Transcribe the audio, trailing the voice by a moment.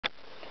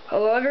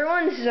Hello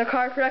everyone, this is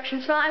Car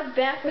Productions 5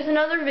 back with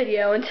another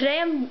video, and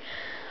today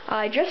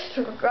I just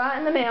got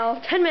in the mail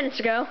 10 minutes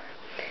ago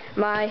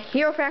my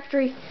Hero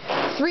Factory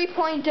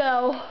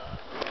 3.0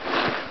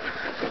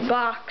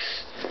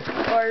 box,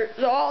 or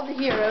all the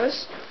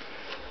heroes,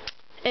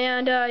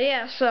 and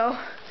yeah, so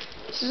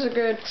this is a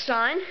good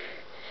sign,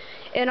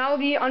 and I'll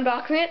be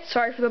unboxing it.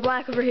 Sorry for the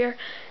black over here,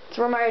 it's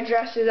where my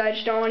address is. I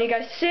just don't want you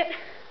guys to see it,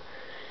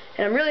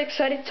 and I'm really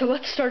excited, so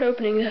let's start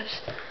opening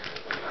this.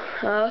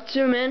 Let's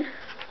zoom in.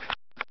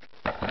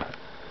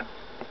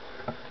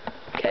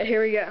 Okay,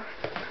 here we go.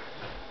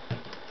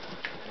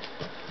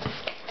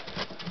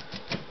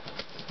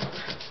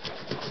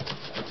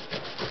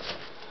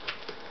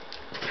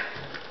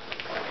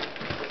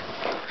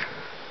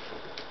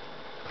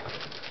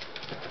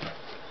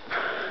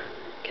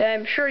 Okay,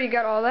 I'm sure you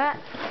got all that.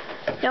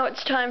 Now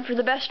it's time for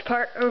the best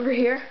part over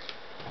here.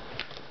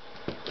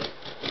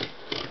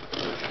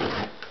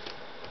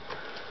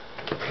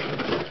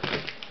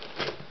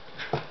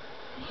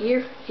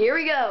 Here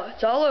we go.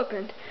 It's all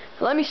opened.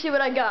 Let me see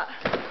what I got.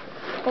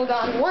 Hold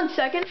on 1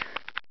 second.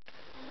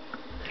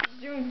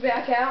 Zoom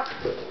back out.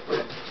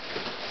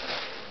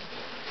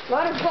 A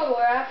lot of bubble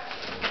wrap.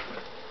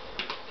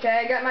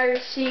 Okay, I got my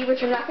receipt,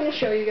 which I'm not going to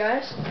show you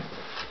guys.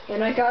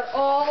 And I got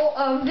all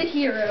of the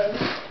heroes.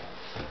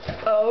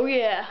 Oh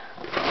yeah.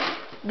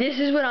 This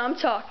is what I'm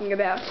talking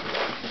about.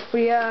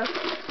 We have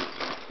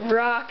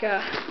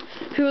Rocka,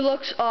 who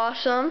looks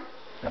awesome.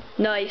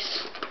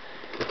 Nice.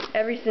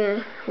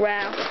 Everything.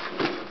 Wow.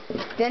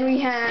 Then we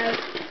have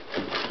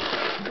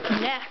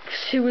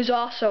Nex, who is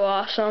also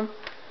awesome.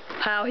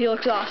 Wow, he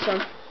looks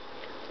awesome.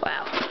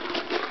 Wow.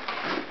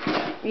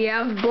 We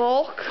have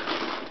Bulk,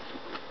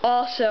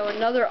 also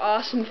another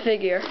awesome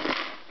figure.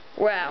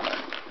 Wow.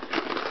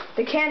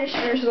 The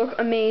canisters look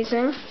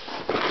amazing.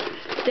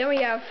 Then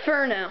we have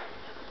Furno,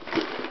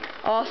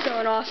 also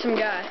an awesome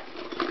guy.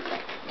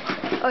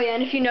 Oh yeah,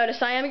 and if you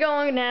notice, I am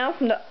going now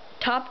from the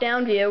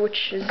top-down view,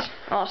 which is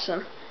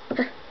awesome.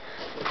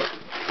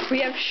 We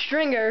have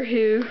Stringer,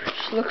 who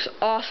just looks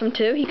awesome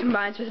too. He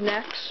combines with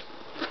Nex.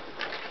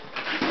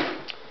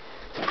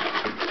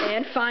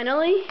 And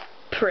finally,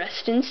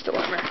 Preston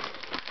Stormer.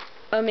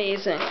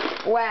 Amazing.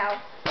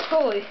 Wow.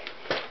 Holy.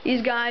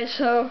 These guys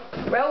so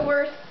well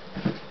worth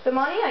the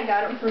money. I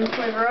got them from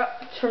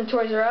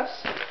Toys R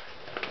Us.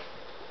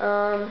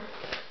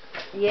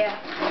 Yeah.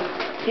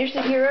 Here's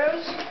the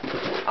heroes.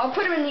 I'll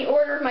put them in the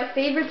order of my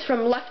favorites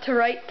from left to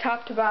right,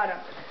 top to bottom.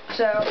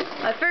 So,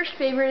 my first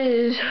favorite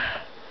is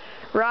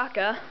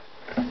Rocka.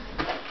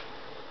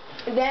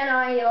 Then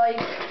I like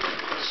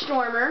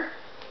Stormer.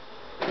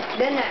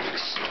 Then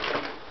Nex.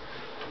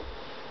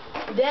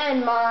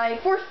 Then my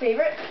fourth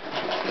favorite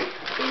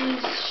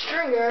is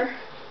Stringer,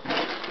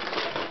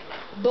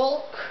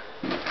 Bulk,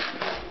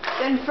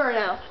 then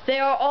Furno. They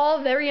are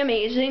all very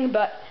amazing,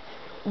 but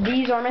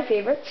these are my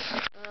favorites.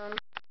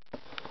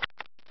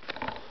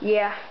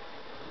 Yeah,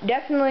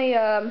 definitely.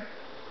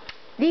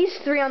 These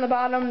three on the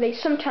bottom, they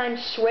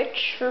sometimes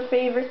switch for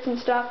favorites and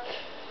stuff.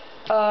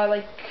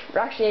 Like,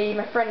 actually,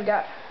 my friend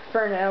got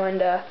Furno,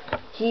 and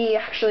he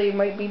actually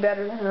might be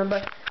better than him,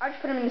 but I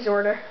just put them in this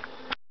order.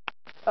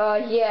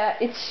 Yeah,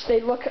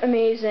 they look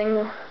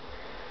amazing.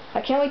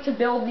 I can't wait to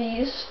build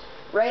these.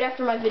 Right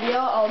after my video,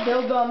 I'll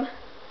build them.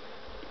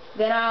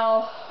 Then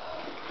I'll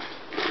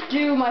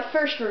do my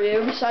first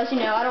review. Besides, you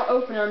know, I don't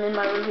open them in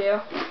my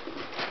review.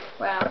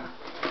 Wow.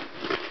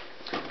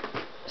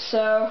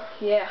 So,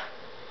 yeah.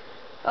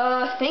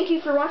 Thank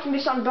you for watching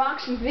this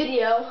unboxing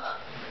video.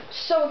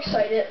 So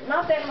excited.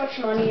 Not that much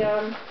money.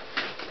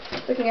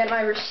 Looking at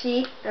my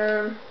receipt.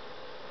 Let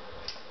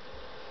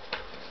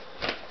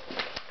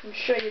me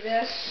show you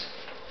this.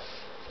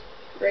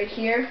 Right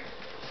here.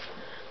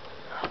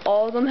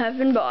 All of them have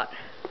been bought.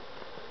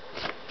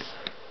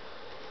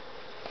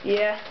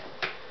 Yeah.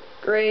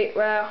 Great.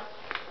 Wow.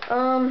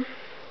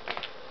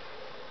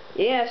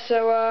 Yeah,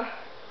 so,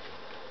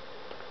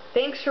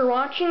 thanks for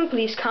watching.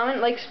 Please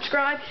comment, like,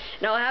 subscribe,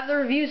 and I'll have the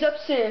reviews up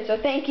soon. So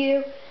thank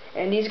you.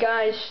 And these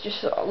guys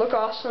just look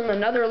awesome.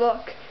 Another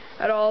look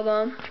at all of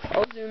them.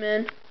 I'll zoom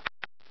in.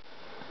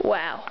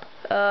 Wow.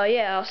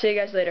 Yeah, I'll see you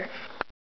guys later.